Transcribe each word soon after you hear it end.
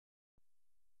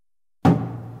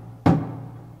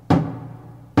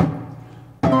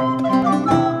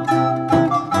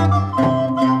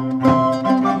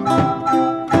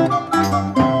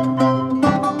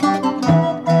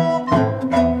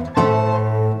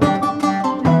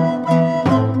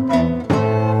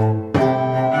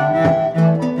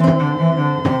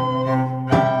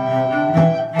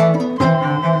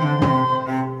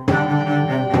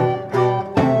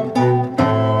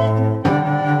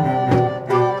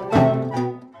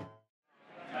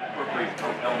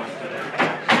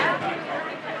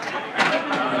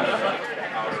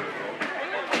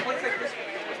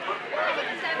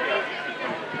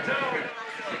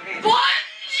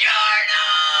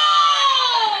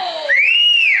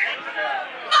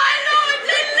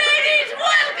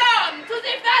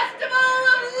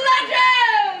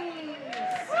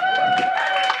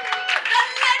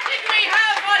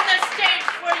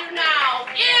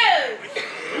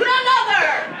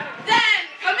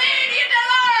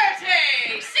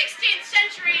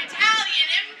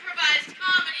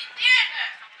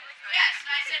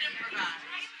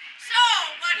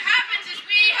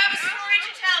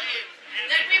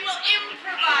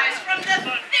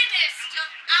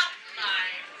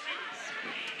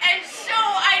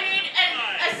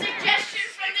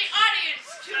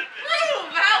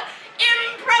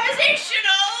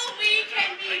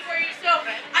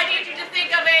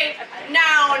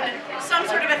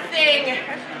thing.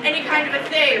 Any kind of a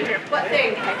thing. What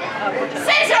thing?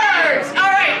 Scissors!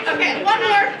 All right, okay, one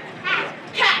more.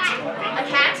 Cat. A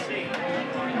cat?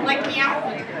 Like meow?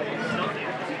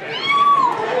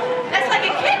 That's like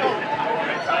a kitten.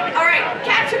 All right,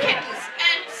 cats or kittens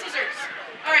and scissors.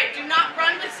 All right, do not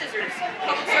run with scissors.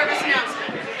 Public service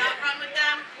announcement. Do not run with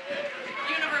them.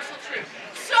 Universal truth.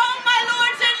 So, my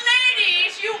lords and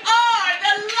ladies, you are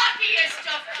the luckiest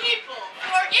of people,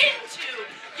 for into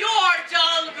your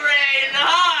dull gray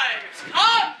lives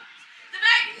comes the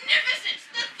magnificence,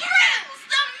 the thrills,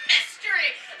 the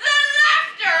mystery, the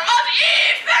laughter of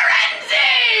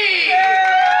Firenzi!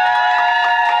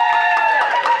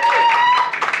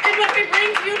 And what we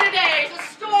bring to you today is a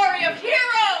story of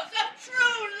heroes, of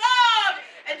true love,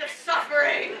 and of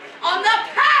suffering on the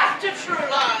path to true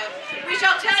love. We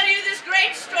shall tell you this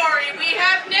great story we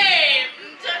have named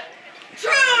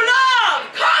True Love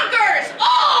Conquers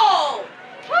All!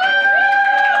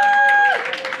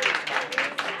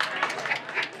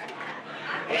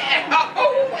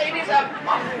 Oh, it is a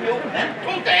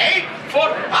monumental day, for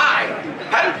I,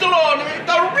 Pantalone,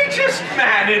 the richest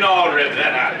man in all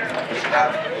Ravenna,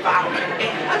 have found a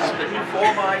husband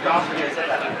for my daughter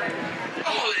Isabella.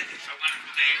 Oh, it is a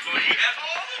wonderful day, for he has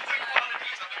all of the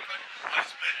qualities of a good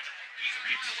husband.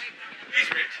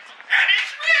 He's rich, and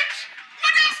he's rich!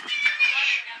 What else do you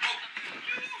need? Oh,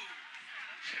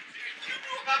 you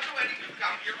knew about the wedding. You've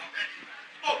come here already.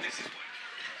 Oh, this is wonderful.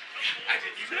 I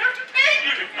didn't even have to pay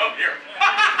you to come here.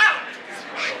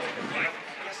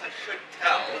 Yes, I should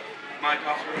tell my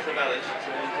daughter Isabella she's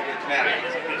going to get married.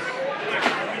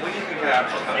 What do you think about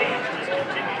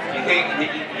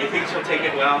you think she'll take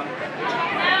it well? No.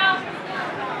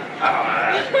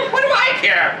 What do I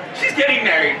care? She's getting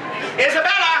married.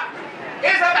 Isabella!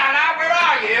 Isabella, where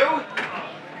are you?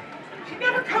 She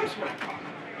never comes when I call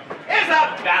her.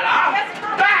 Isabella!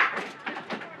 Back!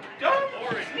 Don't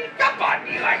sneak up on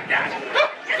me like that.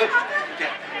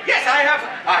 Yes, I have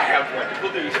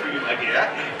wonderful news for you, my dear.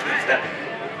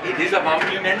 It is a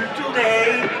monumental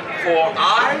day, for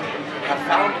I have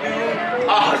found you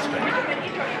a husband.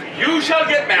 You shall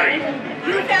get married.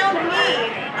 You found me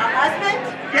a husband?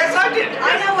 Yes, I did.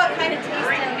 I know what kind of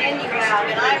taste in men you have,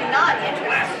 and I'm not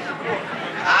interested.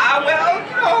 Well,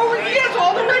 no, he has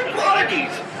all the right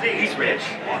qualities. He's rich,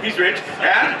 and He's rich.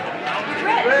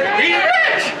 he's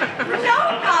rich! No,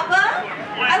 Papa.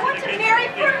 I want to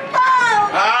marry for love.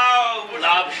 Oh,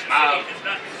 love, schmove.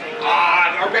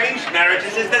 Arranged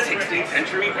marriages is the 16th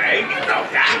century way. You know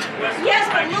that. Yes,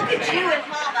 but look at you and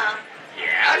Mama.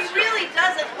 Yes. He really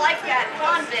doesn't like that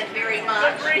convent very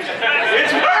much.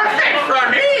 It's perfect for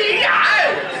me.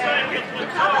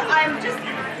 Papa, I'm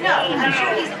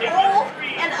sure he's old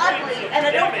and ugly, and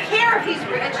I don't care if he's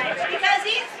rich, because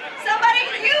he's somebody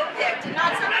you picked and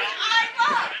not somebody I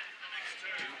love.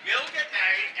 You will get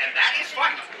married, and that is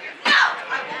final. No,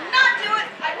 I will not do it.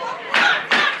 I will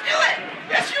not do it.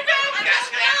 Yes, you will. Yes.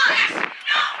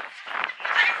 No.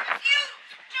 I refuse.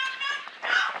 No.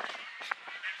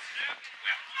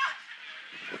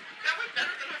 That went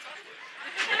better than I thought it would.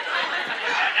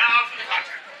 Now for the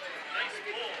contract.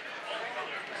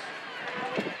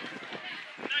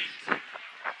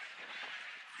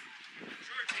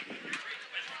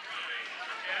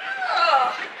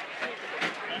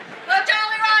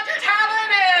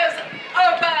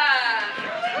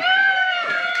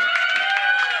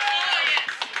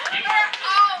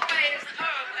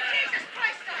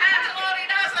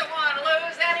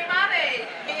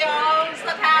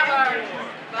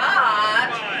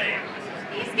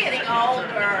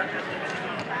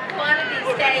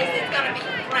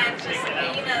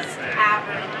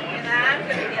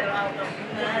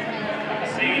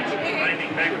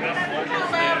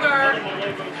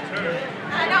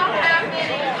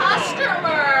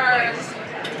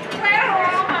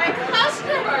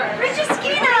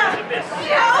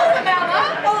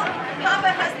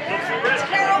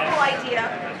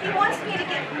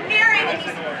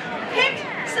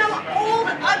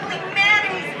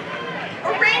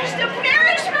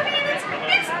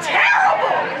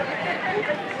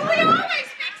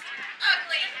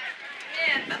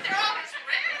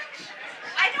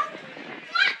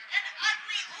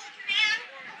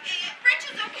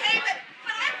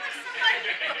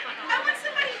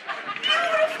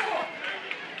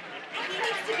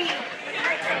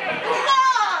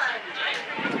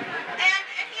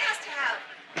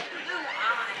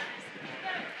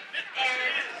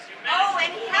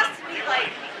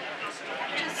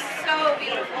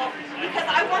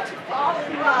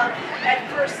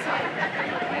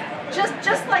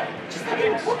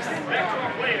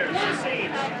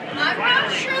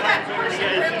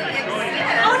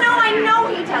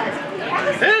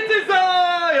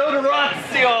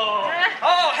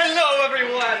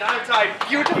 my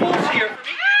beautiful cheer for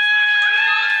me.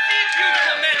 See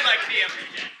beautiful men like me every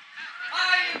day.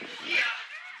 I am here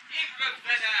in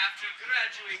Ravenna after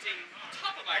graduating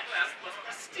top of my class, the most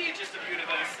prestigious of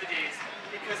universities,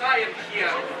 because I am here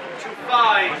to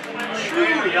find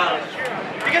true love.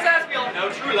 Because as we all know,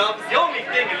 true love is the only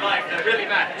thing in life that really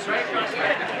matters, right?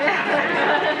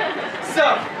 So,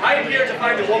 I am here to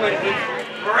find a woman with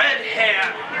red hair,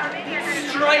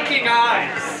 striking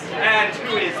eyes, and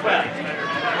who is, well,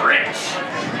 rich.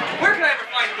 Where can I ever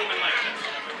find a woman like this?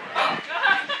 Oh.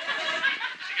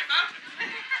 She get found?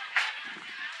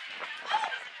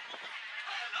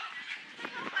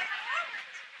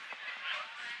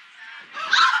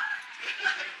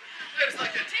 There's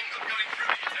like a tingle going through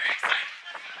me. It's very exciting.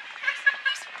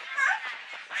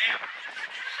 I am.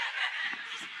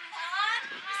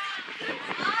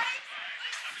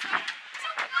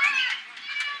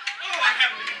 Oh, I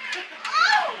haven't.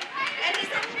 And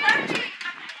he's allergic.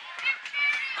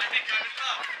 I think I'm in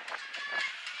love.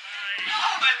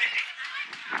 Oh, my lady.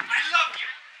 I love you.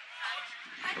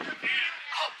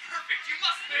 Oh, perfect. You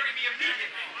must marry me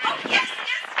immediately. Oh, yes,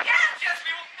 yes, yes. Yes,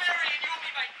 we will marry and you will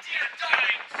be my dear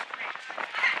darling.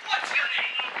 What's your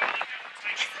name?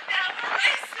 Isabella.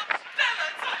 Isabella.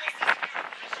 It's almost as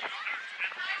beautiful as you.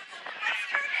 What's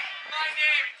your name? My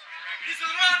name is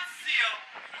Orazio.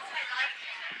 Oh, I like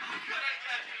it. Oh, good. I'm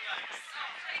glad you like it. Oh,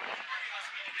 we must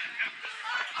be together.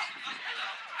 Oh, hello.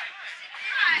 Hi.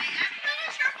 Hi, and who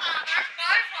is your father?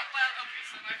 Well, okay,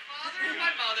 so my father and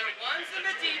my mother, one's a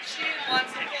Medici and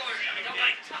one's a Borgia. I don't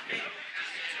like talking.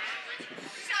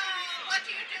 So, what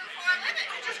do you do for a living?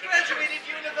 I just graduated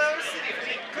university from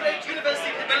the great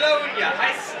University of Bologna.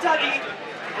 I studied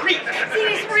Greek. See,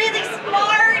 he's really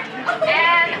smart.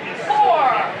 And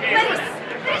poor. But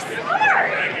he's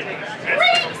smart.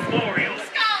 Great.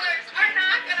 Scholars are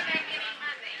not going to make any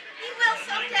money. He will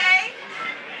someday.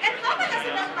 And Papa has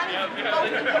enough money for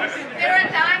both of us. They're a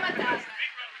dime a dozen.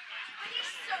 But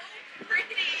he's so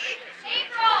pretty.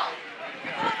 April.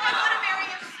 Oh, I want to marry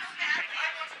him so badly. I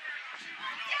want to marry you too.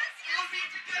 Yes, yes. We'll be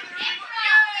together.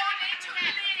 April, you need to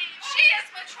leave. She is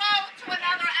betrothed to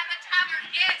another and the tavern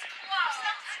is closed.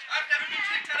 I've never been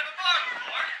kicked out of a bar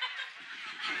before.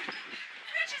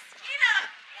 Francisquita,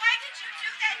 why did you do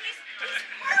that? He's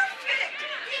perfect.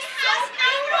 He has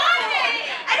no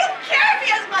money. I don't care if he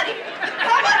has money.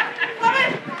 Papa,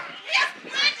 he has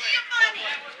plenty of money.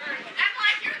 And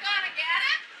like you're gonna get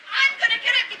it? I'm gonna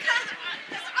get it because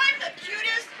I'm the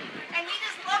cutest, and he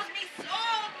just loves me so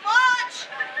much.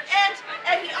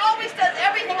 And he always does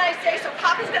everything I say, so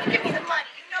Papa's gonna give me the money.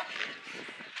 You know.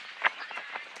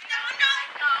 No,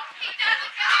 he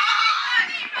doesn't give me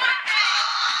money.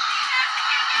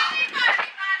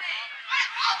 I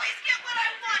always get what I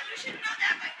want. You should know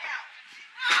that by now.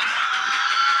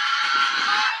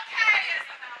 Okay,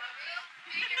 Isabella, we'll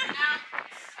figure out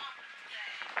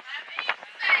someday. Let me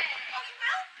think. Oh, you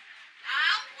will?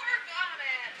 I'll work on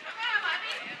it. Come on, let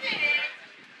me think.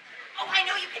 Oh, I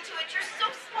know you can do it. You're so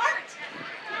smart.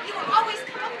 You always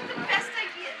come up with the best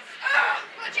ideas.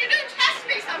 But you do test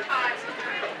me sometimes.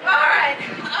 All right.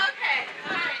 Okay.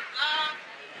 All right.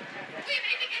 We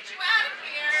need to get you out of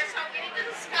here, so we need to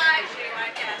disguise you, I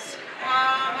guess.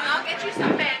 I'll get you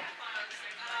some man clothes.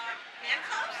 Man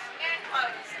clothes? Man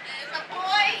clothes. As a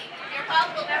boy, your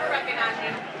father will never recognize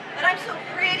you. But I'm so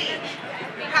pretty.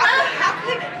 How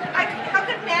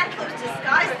could man clothes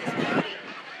disguise this beauty?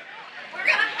 We're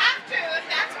gonna have to, if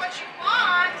that's what you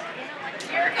want.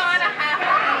 You're gonna have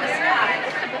to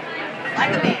disguise.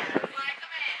 Like a man. Like a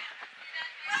man.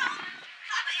 Well,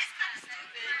 Papa is kind of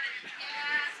stupid.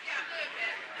 Yes, stupid.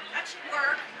 That should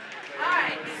work. All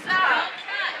right, so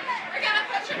we're gonna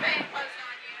put your man clothes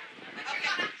on you, but you're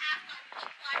gonna have to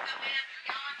look like a man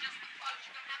beyond just the clothes.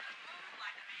 You're gonna have to move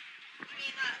like a man. You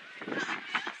mean not like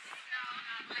this? No,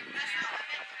 not like this. That's not what I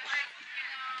meant to like.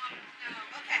 No.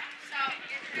 Okay, so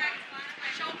my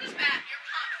shoulders back. You're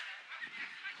confident.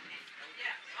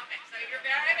 Yeah. Okay, so you're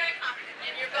very, very confident,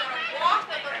 and you're gonna walk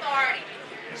with authority.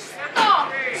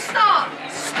 Stomp, stomp,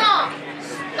 stomp,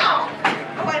 stomp.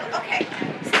 Oh, okay.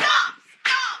 Stomp,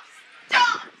 stomp,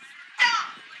 stomp, stomp.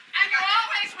 And you're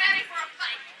always ready for a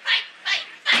fight. Fight, fight,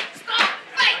 fight. Stomp,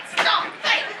 fight, stomp,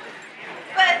 fight.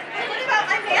 But what about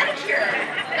my manicure?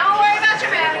 Don't worry about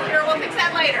your manicure. We'll fix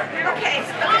that later. Okay.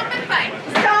 Stomp and fight.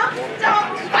 Stomp,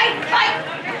 stomp, fight, fight.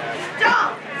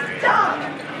 Stomp, stomp,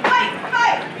 fight,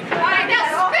 fight. All right, now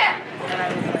spit.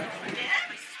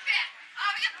 Spit.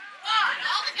 Oh, yeah.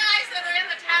 All the guys that are in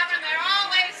the tavern, they're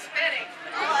always spitting.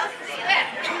 Oh, let's see.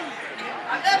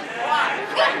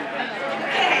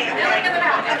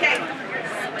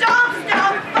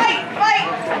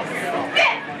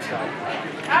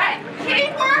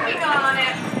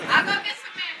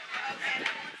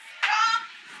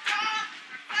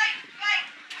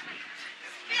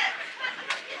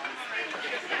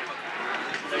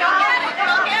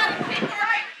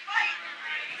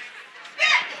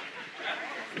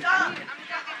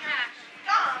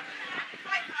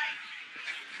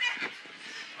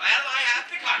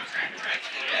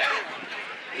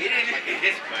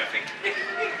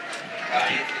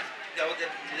 though,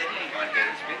 that anyone here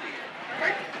is really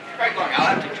quite long.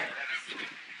 I'll have to check that out.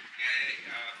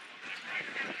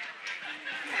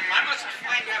 I must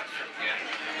find out something.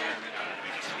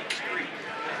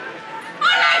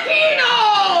 Malachino!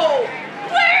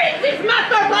 Where is this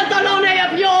Master Pantalone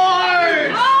of yours?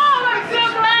 Oh, I'm so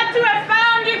glad to have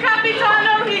found you,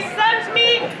 Capitano. He sent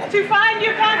me to find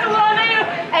you, Pantalone,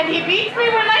 and he beats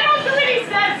me when I don't do what he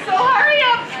says, so hurry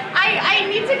up. I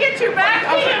need to get you back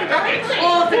to him quickly.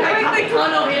 Oh, the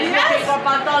Capitano is looking for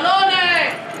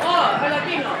Pantalone. Oh,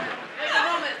 Malachino. Wait a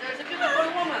moment, there's a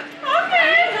beautiful woman.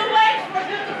 Okay. The legs for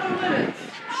beautiful women.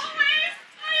 Always.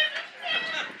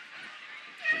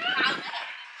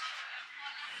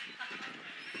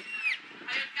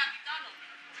 I am Capitano.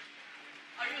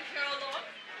 Are you here alone?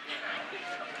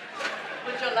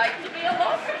 Would you like to be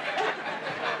alone?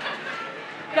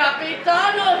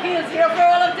 Capitano, he is here for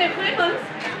all of the women.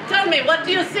 Tell me, what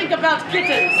do you think about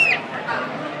kittens?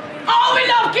 Oh, we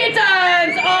love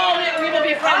kittens! Oh, we will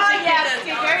be friends in kittens.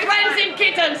 Friends in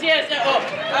kittens, yes.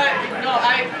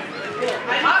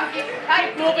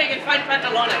 I'm moving and find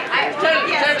Pantalone. Tell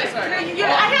me, sir.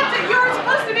 You're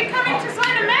supposed to be coming to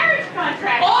sign a marriage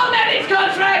contract. Oh, marriage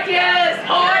contract, yes!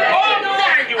 Oh,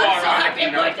 there you I'm are, so happy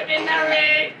I'm Arlecchino. going to be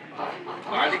married.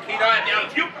 Arlecchino,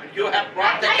 you have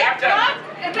brought the I captain. brought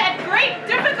at great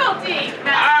difficulty,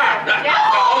 Ah, Master.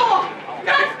 Oh,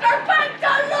 Master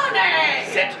Pantalone!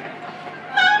 Sit.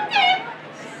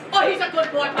 Oh, he's a good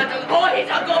boy, Pantalone. Oh,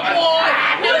 he's a good boy.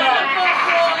 He's a good boy.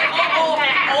 Oh, I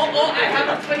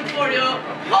have a twin for you.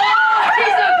 Oh,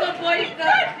 he's a good boy. He's a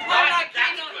That's good.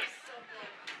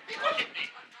 Look at me.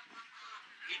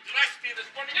 He dressed me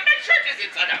this morning and my shirt is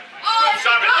inside out. Oh,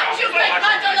 don't you make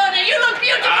Pantalone. You look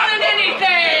beautiful in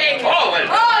anything. Oh, well.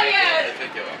 Oh, yes.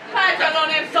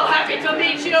 Pantalone, I'm so happy to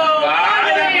meet you.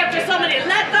 Finally, after so many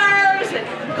letters and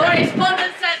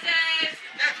correspondences.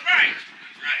 That's right.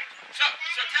 So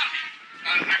tell me,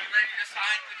 are you ready to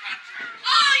sign the contract?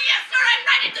 Oh, yes, sir. I'm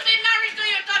ready to be married to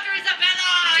your daughter, Isabella.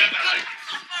 I've come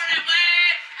so far away.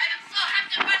 I am so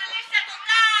happy to finally settle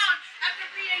down after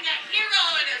being a hero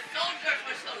and a soldier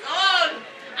for so long.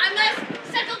 I must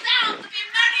settle down to be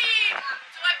married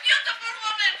to a beautiful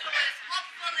woman who is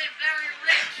hopefully very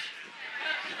rich.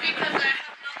 Because I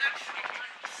have no extra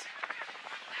funds.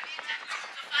 I need to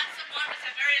find someone with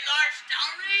a very large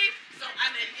dowry, so I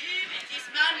may live, and this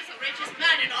man is the richest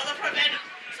man in all of Ravenna.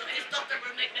 So his daughter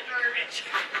will make me very rich.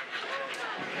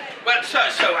 Well, so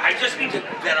I just need to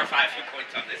verify a few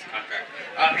points on this contract.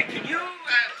 Can you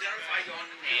verify your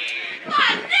name?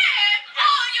 My name?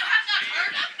 Oh, you have not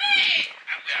heard of me?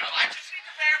 Well, I just need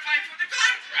to verify for the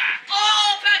contract.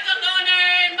 Oh,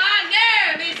 Pantalone, my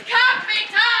name is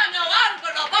Capitano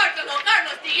Alvaro Bartolo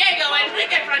Carlos Diego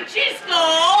Enrique Francisco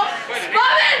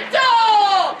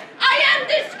Spavento! I am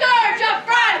the scourge of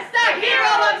France, the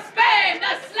hero of Spain,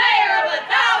 the slayer of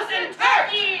 1,000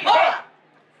 turkeys! Oh!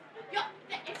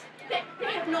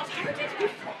 They have not heard it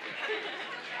before.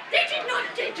 They did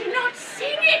not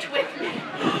sing it with me.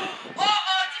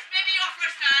 Oh, this may be your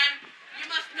first time. You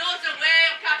must know the way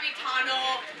of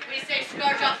Capitano. We say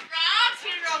scourge of France,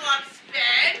 hero of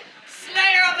Spain,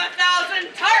 slayer of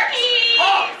 1,000 turkeys.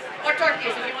 Oh, or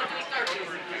turkeys if you want to eat turkeys.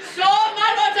 So, my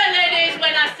lords and ladies,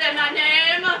 when I say my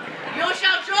name, you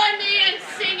shall join me in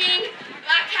singing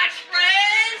the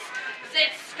catchphrase.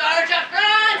 It's scourge of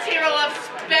France, hero of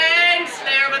Spain,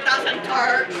 slayer of 1,000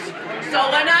 Turks. So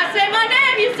when I say my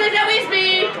name, you say that with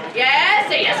me. Yes,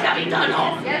 say yes,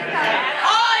 Capitano. Yes, Capitano.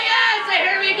 Oh, yes,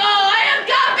 here we go. I am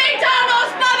Capitano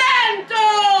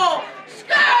Spavento,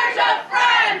 scourge of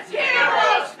France, hero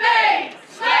of Spain,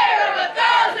 slayer of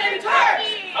 1,000 Turks.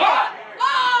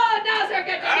 Oh, now they're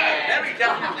getting it. Very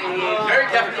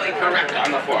definitely correct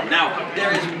on the form. Now,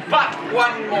 there is but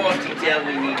one more detail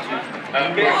we need to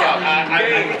pick out. I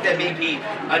think there may be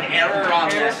an error on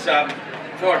this,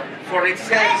 for it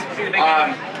says,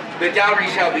 the dowry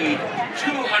shall be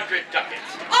 200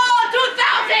 ducats. Oh,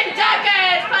 2,000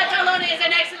 ducats! Pantalone is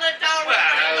an excellent dowry. Well,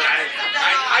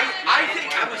 I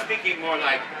think I was thinking more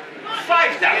like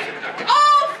 5,000 ducats.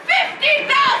 Oh,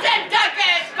 50,000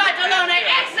 ducats! Pantalone,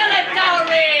 excellent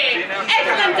dowry!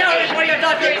 Excellent dowry for your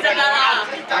daughter Isabella.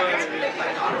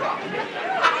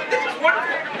 This is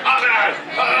wonderful. How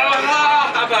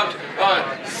about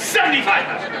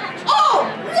 75,000? Oh,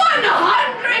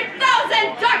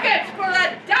 100,000 ducats for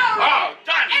a dowry! Oh,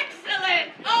 done!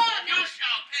 Excellent! Oh, You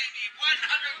shall pay me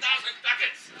 100,000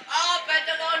 ducats. oh,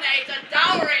 Pantalone, it's a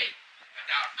dowry.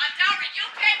 A dowry. You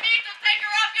pay me to take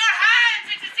her off your hands.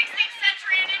 It's the 16th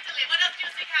century in Italy. What else do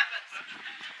you think happens?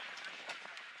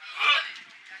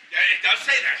 It does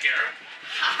say that here.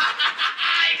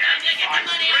 You're going to get the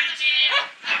money out of me.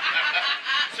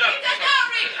 So, He does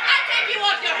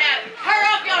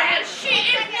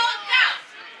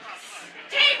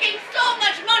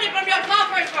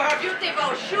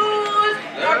beautiful shoes,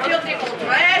 your beautiful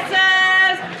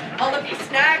dresses, all of these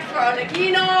snacks for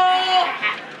Olegino.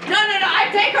 No, I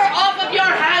take her off of your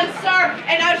hands, sir,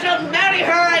 and I shall marry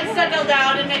her and settle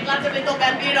down and make lots of little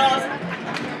bambinos.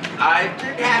 I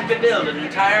did have to build an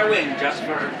entire wing just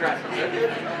for her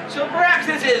dresses. So perhaps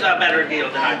this is a better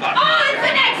deal than I thought. Oh, it's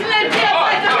an excellent deal,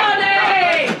 Mr.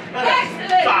 Tony!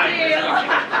 Excellent deal!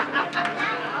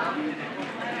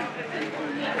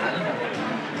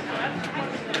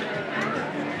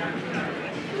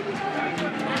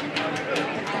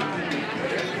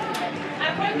 I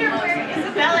wonder where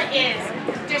Isabella is.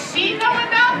 Does she know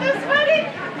about this wedding?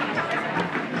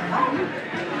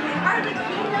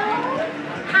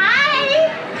 Hi!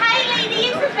 Hi, Lady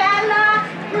Isabella!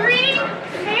 Pretty,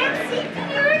 fancy,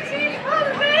 beautiful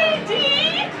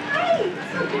lady! Hi!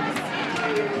 So good to see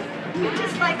you. You're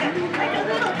just like a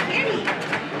little kitty.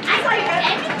 It's like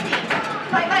anything.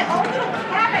 Like my own little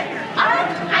cat.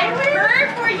 I heard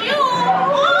for you!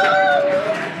 Oh,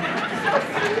 so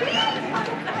sweet! I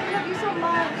love you so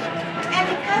much. And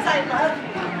because I love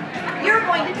you, you're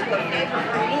going to do a favor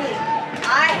for me.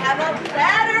 I have a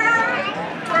letter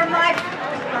for my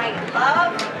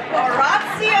love,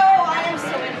 Orazio. I am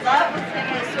so in love with him.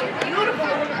 He's so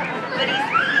beautiful, but he's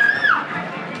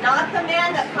not the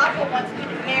man that Papa wants me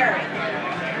to marry.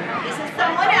 This is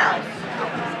someone else.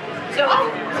 So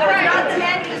it's not the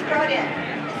man he's brought in.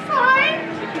 Fine.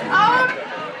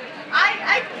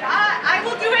 I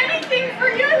will do anything for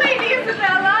you, Lady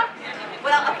Isabella.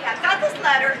 Well, okay, I've got this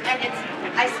letter, and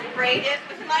I sprayed it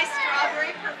with my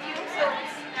strawberry perfume, so it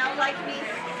smells like me. It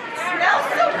smells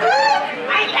so good.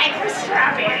 I like the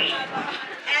strawberry.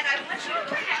 And I want you to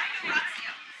look at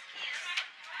Orazio.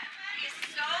 He is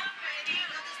so pretty.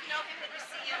 You'll just know him when you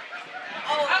see him.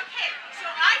 Oh, okay. So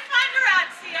I find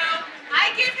Orazio.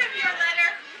 I give him your letter,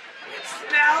 which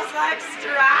smells like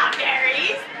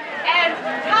strawberries. And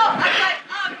how? I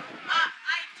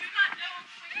do not know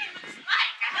what he looks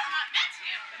like. I have not met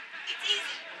him. It's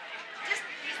easy.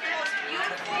 He's the most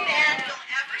beautiful man you'll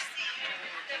ever see.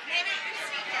 The minute you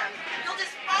see him, you'll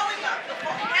just fall in love. You'll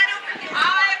fall head over heels.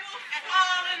 I will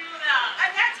fall in love.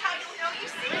 And that's how you'll know you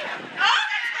see him. Oh,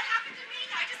 that's what happened to me.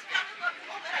 I just fell in love the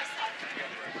moment I saw him.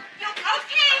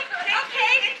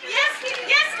 Okay. Yes,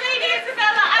 Lady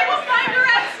Isabella. I will find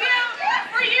Orazio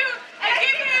for you and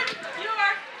give him your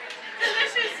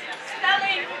delicious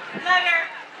smelling letter.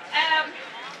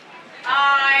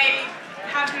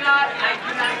 I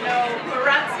do not know who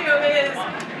Orazio is.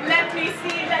 Let me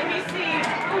see.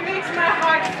 Who makes my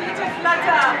heart beat a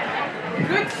flutter?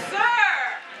 Good sir,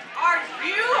 are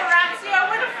you Orazio?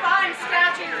 What a fine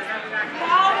stature,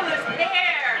 marvelous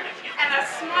hair, and a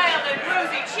smile and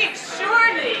rosy cheeks.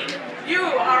 Surely you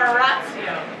are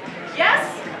Orazio. Yes?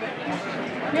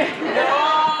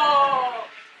 No.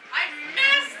 I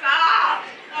messed up.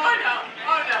 Oh no.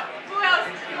 Who else?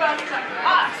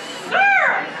 Sir!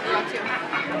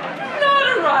 Not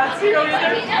Orazio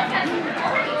either.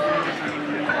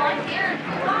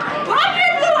 Blonde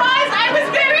and blue eyes, I was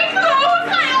very close.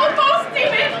 I almost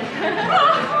did it.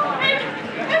 Oh, and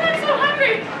I'm so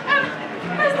hungry.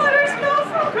 His letter smells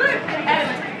so good. And,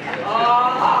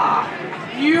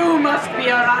 you must be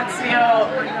Orazio.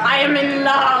 I am in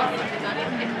love.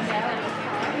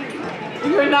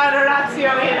 You're not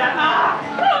Orazio either.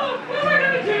 What am I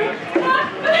going to do?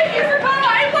 Lady Isabella,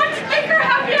 I want to make her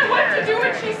happy. I want to do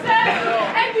what she says.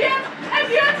 And yet, I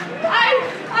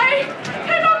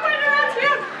cannot find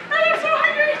Orazio. And I'm so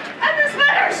hungry. And this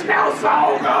letter smells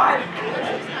so good.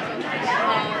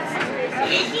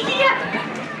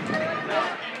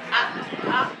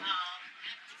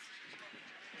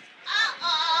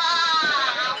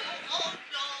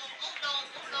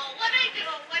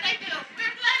 What'd I do?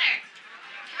 Where's the letter?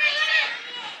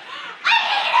 I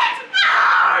hate it!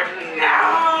 Oh, no!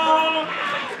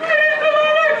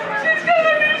 She's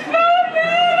gonna be so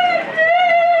mad at me!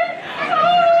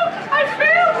 Oh, I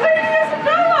failed Lady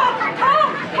Isabella!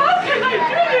 How can I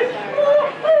do this?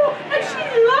 And she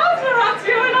loves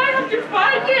Orazio, and I have to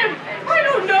find him! I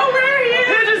don't know where he is!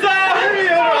 It is I,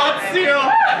 Orazio!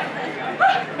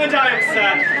 And I am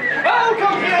sad. Oh,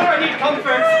 come here, I need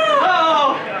comfort.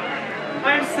 Oh,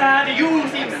 I'm sad, you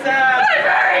seem sad. I'm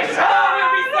very sad!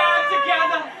 We'll be sad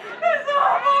together. It's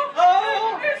awful!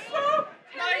 Oh, It's so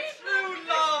my true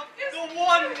love, the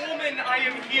one woman I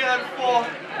am here for.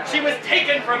 She was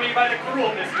taken from me by the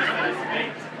cruel mistress of this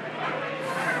fate.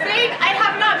 Fate? I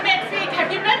have not met Fate. Have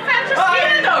you met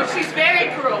Fantastina? No, she's very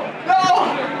cruel.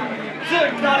 No!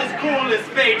 Not as cruel as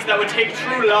fate that would take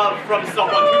true love from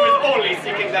someone who is only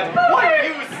seeking them. Why are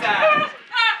you sad?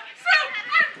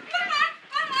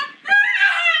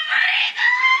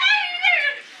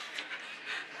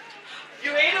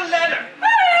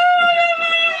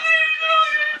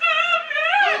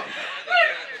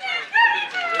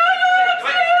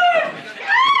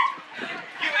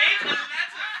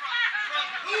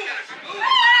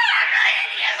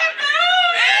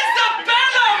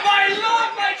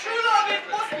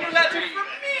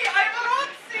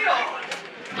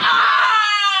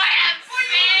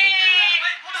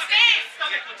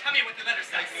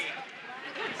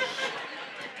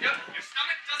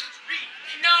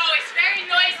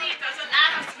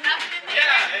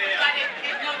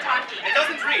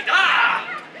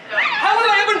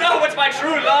 what my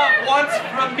true love wants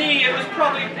from me. It was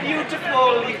probably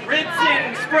beautifully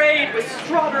written, sprayed with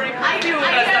strawberry perfume.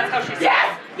 That's how she said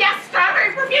it. Yes,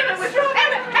 strawberry perfume. It was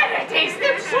and it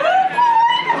tasted so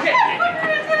good. Okay.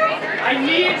 I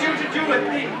need you to do a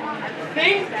thing.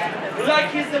 Think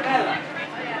like Isabella.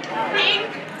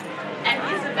 Pink and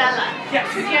Isabella.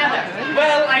 Yes. Together.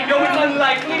 Well, I know it's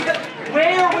unlikely, but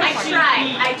where would she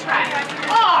be? I try.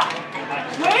 Oh,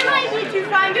 when I need to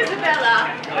find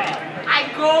Isabella, I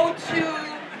go to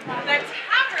The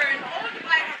tavern owned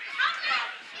by her papa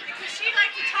because she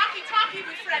liked to talkie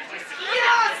with Firenzi.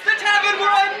 Yes, the tavern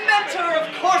where I met her. Of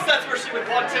course, that's where she would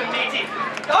want to meet me.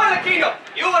 Arlecchino,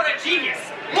 you are a genius.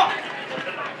 Look.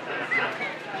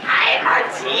 I'm a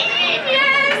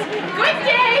genius! Good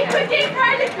day for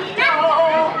Arlecchino!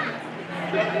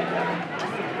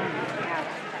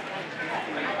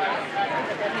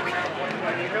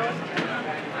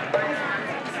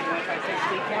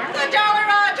 The Jolly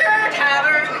Roger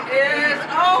Tavern is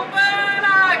open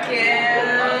again.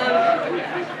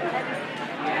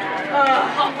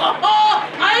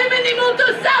 I'm in the mood to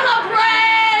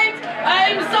celebrate!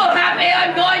 I'm so happy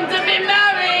I'm going to be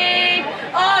married!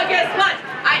 Oh, guess what?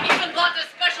 I even bought a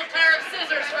special pair of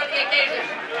scissors for the occasion.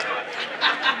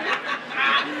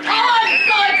 Oh, I'm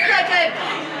so excited!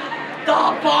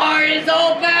 The bar is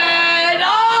open!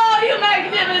 Oh, you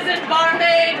magnificent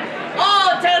barmaid!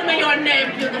 Oh, tell me your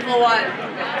name, beautiful one.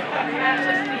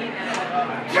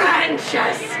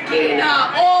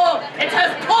 Francescina! Oh, it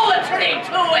has poetry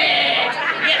to it!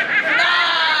 Yes,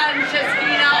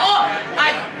 Francescina! Oh,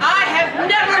 I have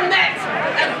never met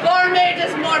a barmaid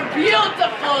as more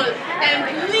beautiful and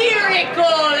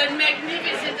lyrical and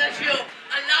magnificent as you.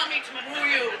 Allow me to woo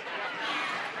you.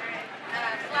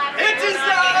 It is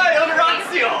I,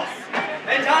 Horatio,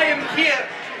 and I am here to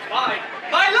find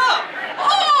my love.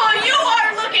 Oh, you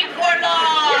are looking for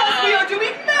love! Yes, we are to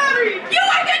be married. You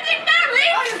are getting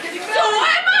married? I am getting married. So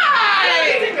am I!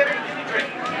 Getting married.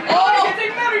 Oh.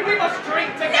 Getting married, we must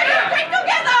drink Let together. us drink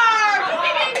together! To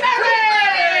being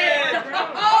married!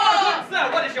 Oh, good sir,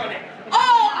 what is your name?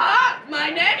 My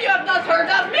name, you have not heard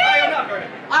of me? I have not heard of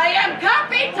it. I am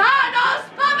Capitano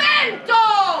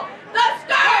Spavento, the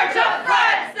scourge of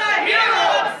France, the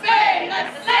hero of Spain, the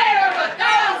slayer of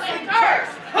 1,000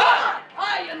 Turks.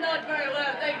 You know it very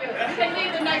well, thank you. Can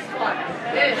leave the next one.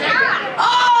 Yes, thank you.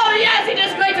 Oh, yes, it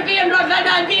is great to be in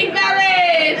Ravenna and being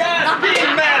married. Yes,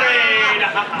 being married.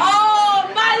 Oh,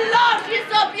 my love, she's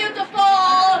so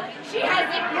beautiful. She has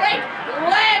the great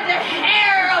red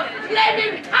hair of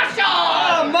flaming passion.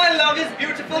 Oh, my love is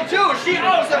beautiful too. She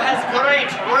also has great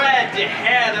red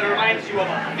hair that reminds you of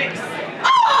a fix.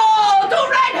 Oh, the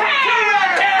red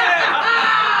hair! red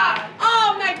hair!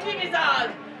 Oh,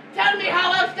 magnificent! Tell me,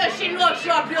 how else does she look,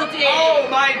 your beauty? Oh,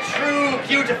 my true,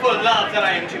 beautiful love that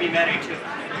I am to be married to.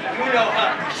 You know her.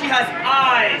 She has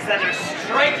eyes that are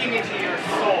striking into your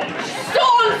soul.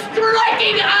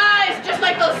 Soul-striking eyes, just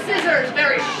like those scissors,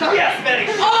 very sharp. Yes, very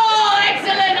sharp. Oh,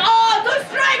 excellent! Oh, the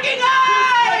striking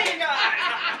eyes! Striking eyes.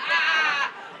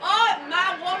 Oh,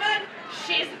 my woman,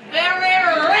 she's very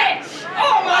rich.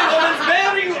 Oh, my woman's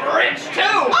very rich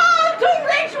too. Oh, two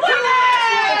rich women!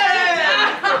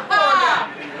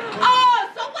 Oh,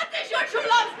 so what is your true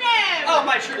love's name? Oh,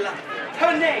 my true love.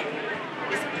 Her name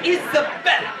is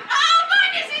Isabella. Oh,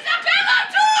 mine is Isabella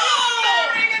too!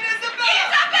 Marrying an Isabella.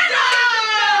 Isabella!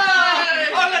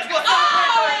 Oh, let's go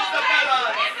celebrate our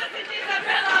Isabella. Magnificent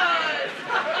Isabellas!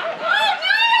 Oh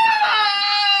no!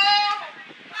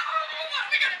 Oh, what are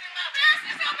we gonna do about this,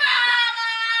 Isabella?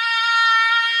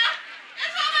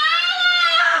 Isabella!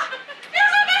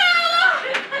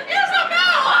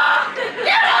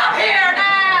 Get up here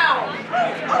now!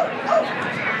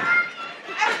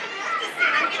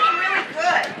 I'm getting really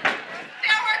good.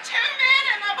 There were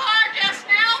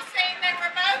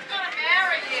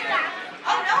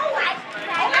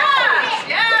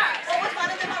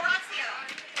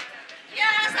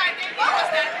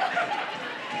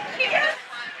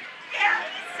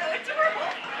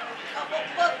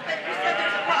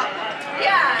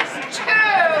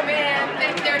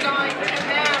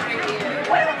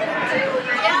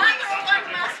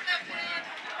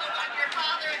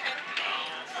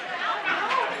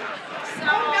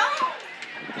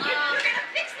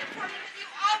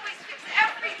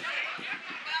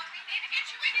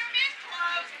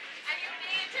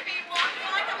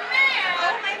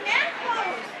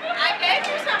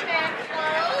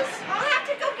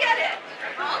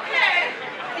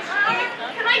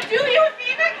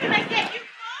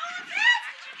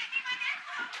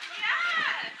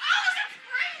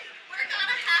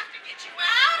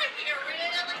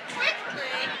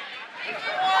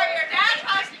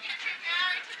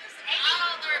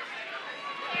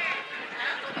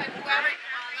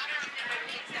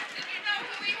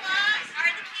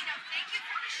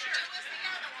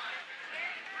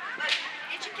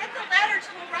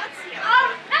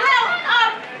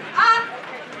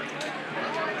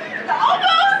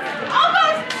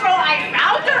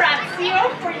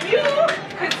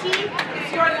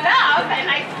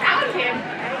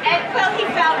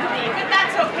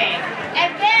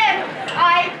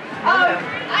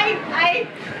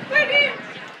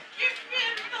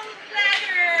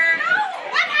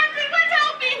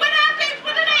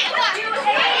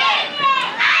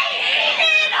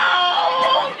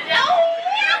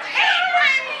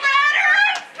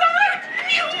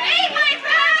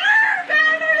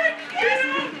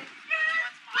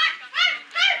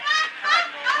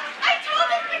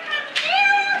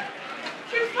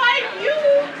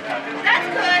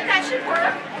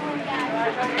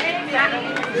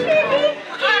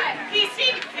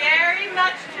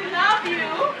to love you.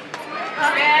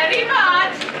 Very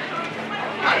much.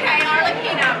 Okay,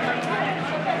 Arlecchino.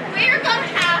 We're going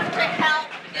to have to help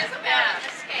Isabella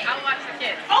escape. I'll watch the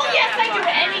kids. Oh yes, I do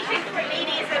anything for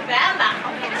Lady Isabella.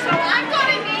 So I'm going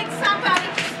to need somebody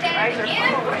to stand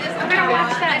in for Isabella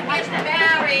and get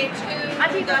married to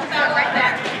the fellow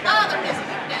that other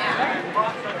Mr. Dad.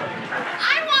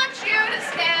 I want you to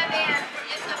stand in for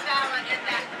Isabella and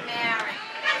that marriage.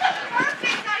 That's a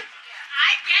perfect idea.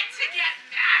 I get to get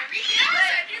married? Yes,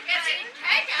 and you get to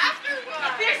take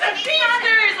afterwards. There's a feast.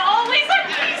 There is always a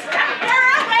feast after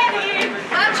a wedding.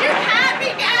 But you can't be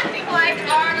acting like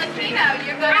Arlecchino.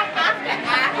 You're going to have to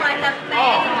act like a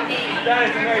lady. That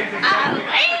is amazing. A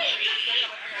lady.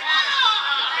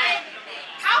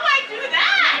 How I do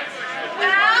that?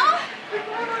 Well,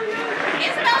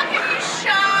 Isabella, can you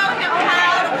show him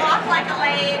how to walk like a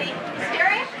lady? It's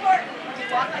very important to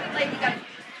walk like a lady. You got to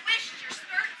swish your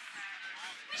skirts.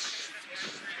 Swish, swish, swish,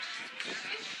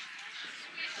 swish,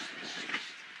 swish, swish, swish.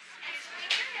 And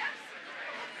swing your hips.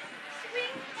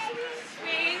 Swing, swing,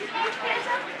 swing. Hands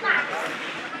up, flat.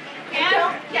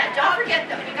 And don't forget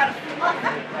them. You got to fluff,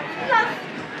 fluff,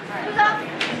 fluff.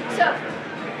 So,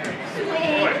 swing,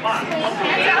 swing,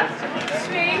 hands up.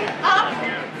 Swing up,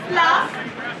 fluff,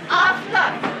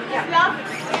 fluff, fluff,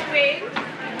 swing.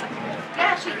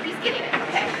 Yeah, he's getting it.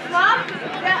 Okay. Fluff,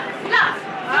 fluff,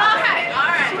 Okay,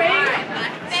 all right. Swing, all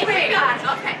right. Thank swing. you, God.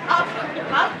 Okay. up,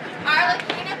 up.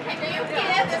 Arlecchino, can you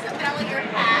give Isabella your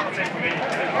hat?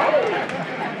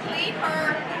 Complete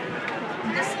her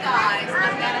disguise.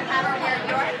 I've got to have her wear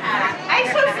your hat. I'm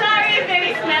so sorry if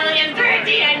very smelly and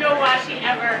dirty. I no washing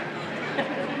ever.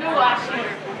 No washing.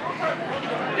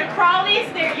 The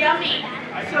crawlies, they're yummy.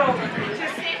 So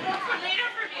just save them for later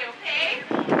for me, okay?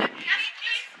 Yes,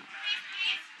 please.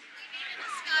 We need to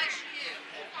disguise you.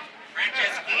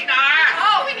 Francesquina!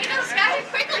 Oh, we need to disguise you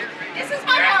quickly. This is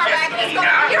my bar bag. It's going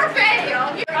to be your video.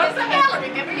 You're Isabella.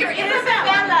 Remember, you're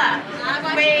Isabella.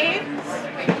 Wave.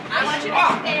 I want you to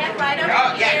stand right over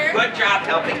Oh, here. yeah, good job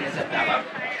helping Isabella.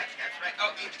 Yes, that's right.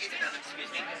 Oh, Isabella,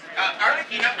 excuse me.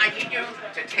 Arlecchino, I need you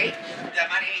to take the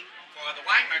money for the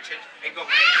wine merchant and go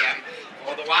pay him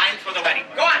for the wine for the wedding.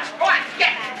 Go on,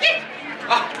 get.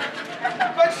 Oh,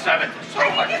 good servant. So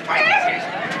much fun this is.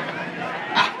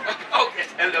 Oh, yes,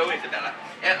 hello, Isabella.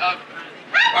 Are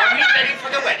we ready for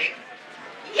the wedding?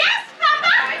 Yes, Papa.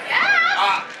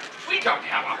 Yes. We don't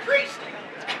have a priest.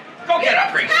 Go get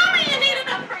a priest. Tell me you needed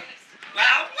a priest.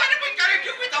 Well, what are we going to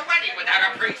do with the wedding without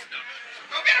a priest?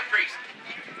 Go get a priest.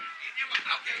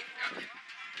 Okay.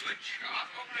 Good job.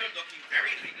 Oh, you're looking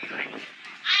very ladylike.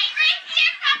 I'm right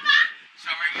here, Papa. So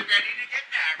are you ready to get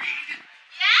married?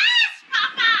 Yes,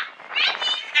 Papa.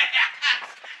 Ready?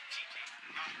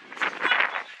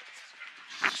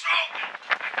 So good.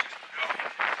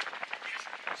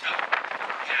 So,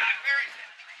 where is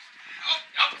that priest?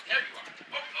 Oh, there you are.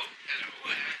 Oh, hello.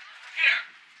 Here.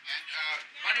 And,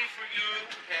 money for you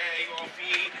to pay your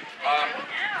fee.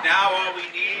 Now all we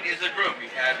need is a groom. We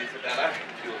have Isabella.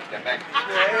 You'll step back this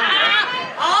way.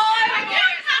 Oh, I'm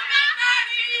going to be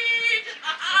married!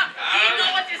 Do you know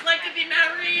what it's like to be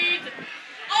married?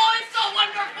 Oh, it's so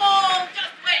wonderful!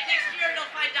 Just wait, next year you'll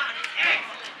find out. It's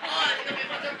excellent. Oh, it's going to be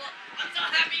wonderful. I'm so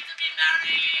happy to be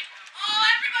married.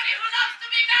 Oh, everybody who loves to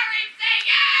be married, say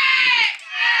yay!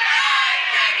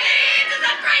 Yay! This is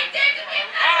a great day to be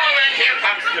married! Oh, and here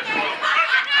comes the groom.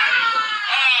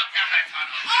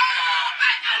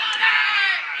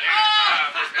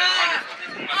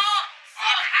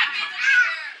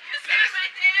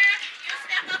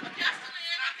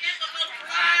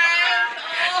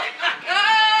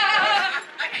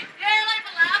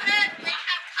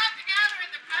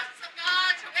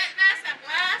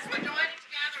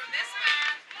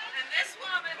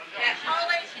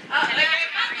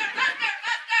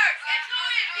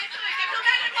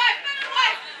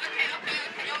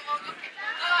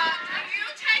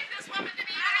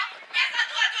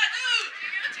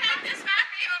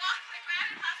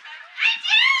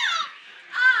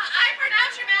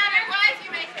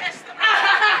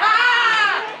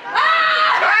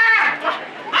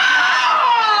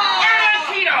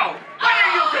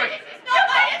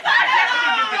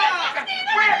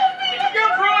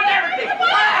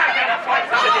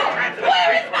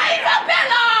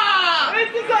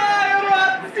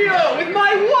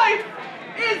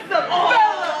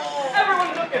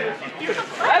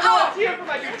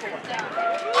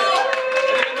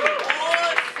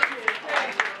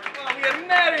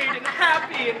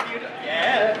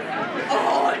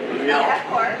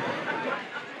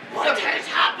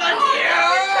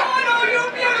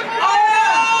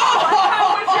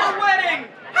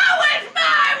 How is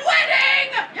my wedding?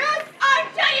 Yes, I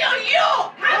tell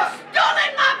you,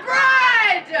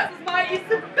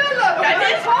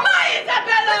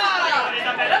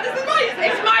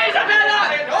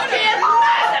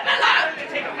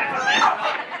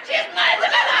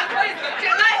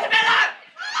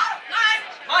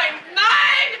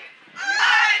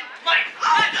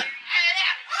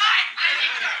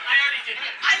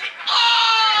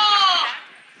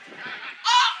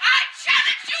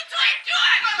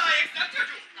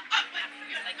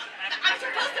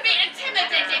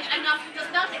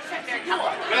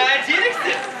 Glad you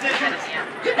exist, Scissors.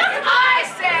 I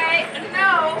say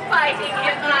no fighting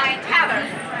in my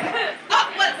tavern. Oh,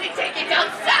 well, we take it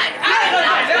outside.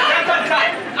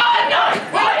 Outside. Oh, no!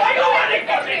 Why are you running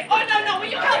from me? Oh, no, will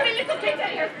you help me, little kid?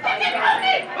 Help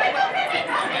me!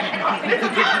 Little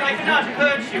kitten, I cannot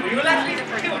hurt you. You will actually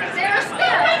kill me. There's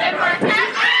spirit in my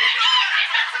tavern.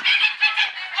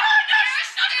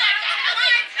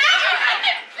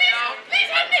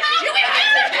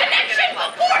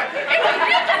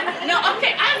 No,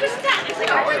 okay, I understand. It's like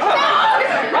a word.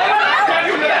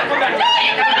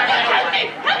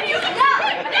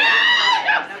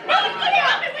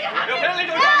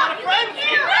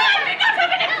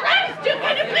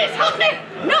 Please help me!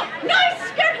 No, he's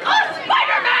scared. Oh,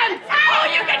 Spider-Man! Oh,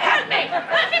 you can help me!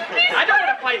 Let me please. I don't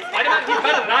want to fight Spider-Man. He's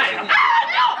better than I am.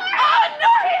 No! Oh,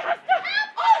 no, he has to.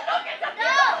 Oh, look at the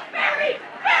people. Barry,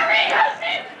 help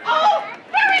me! Oh,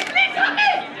 Barry, please help me!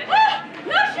 Oh,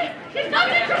 no, she's not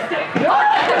interested. Oh,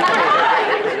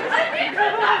 I need to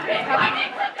love it. I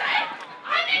need to die.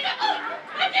 I need to. Oh,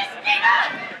 Christina!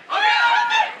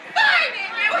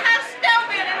 Finding you have still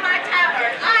been in my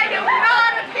tavern. I do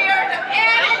not appear to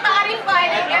anybody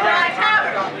fighting in my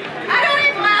tavern. I don't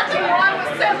even have to run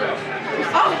with scissors.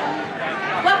 Oh,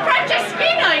 well,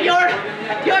 Francescina, your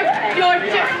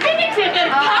definitive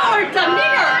and powered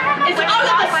demeanor is all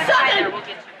of a sudden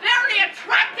very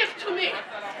attractive to me.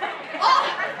 Oh,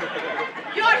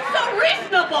 you're so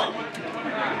reasonable.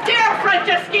 Dear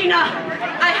Francescina,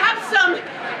 I have some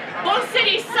Bull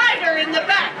City cider in the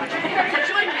back. Would you care to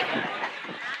join me?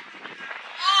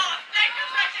 Oh, thank you,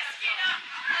 Francescina.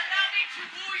 Allow me to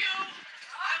woo you.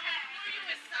 I will woo you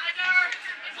with cider.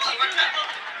 Worked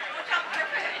out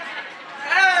perfect.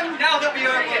 And now that we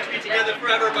are going to be together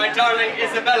forever, my darling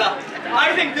Isabella,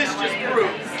 I think this just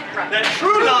proves that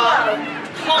true love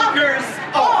conquers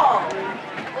all.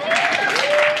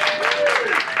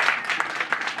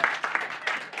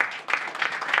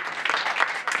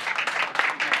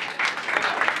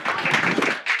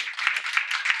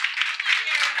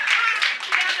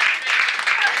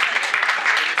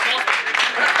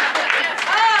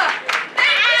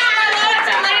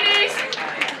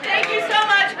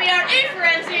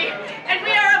 Firenzi, and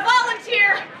we are a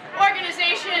volunteer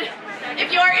organization.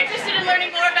 If you are interested in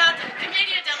learning more about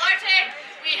Commedia dell'Arte,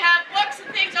 we have books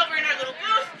and things over in our little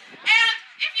booth. And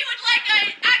if you would like an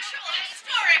actual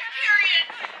historic period,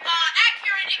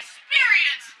 accurate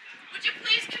experience, would you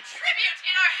please contribute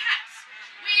in our hats?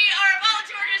 We are a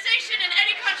volunteer organization, and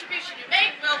any contribution you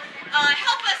make will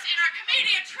help us in our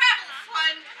Commedia travel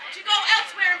fund to go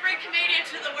elsewhere and bring Commedia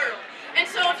to the world. And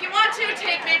so if you want to,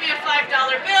 take maybe a $5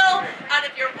 bill out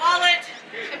of your wallet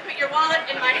and put your wallet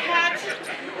in my hat.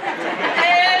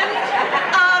 And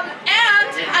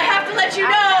I have to let you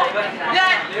know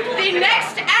that the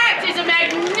next act is a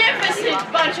magnificent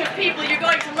bunch of people you're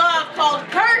going to love called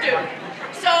Purdue.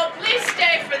 So please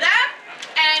stay for that.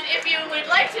 And if you would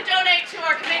like to donate to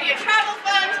our Commedia travel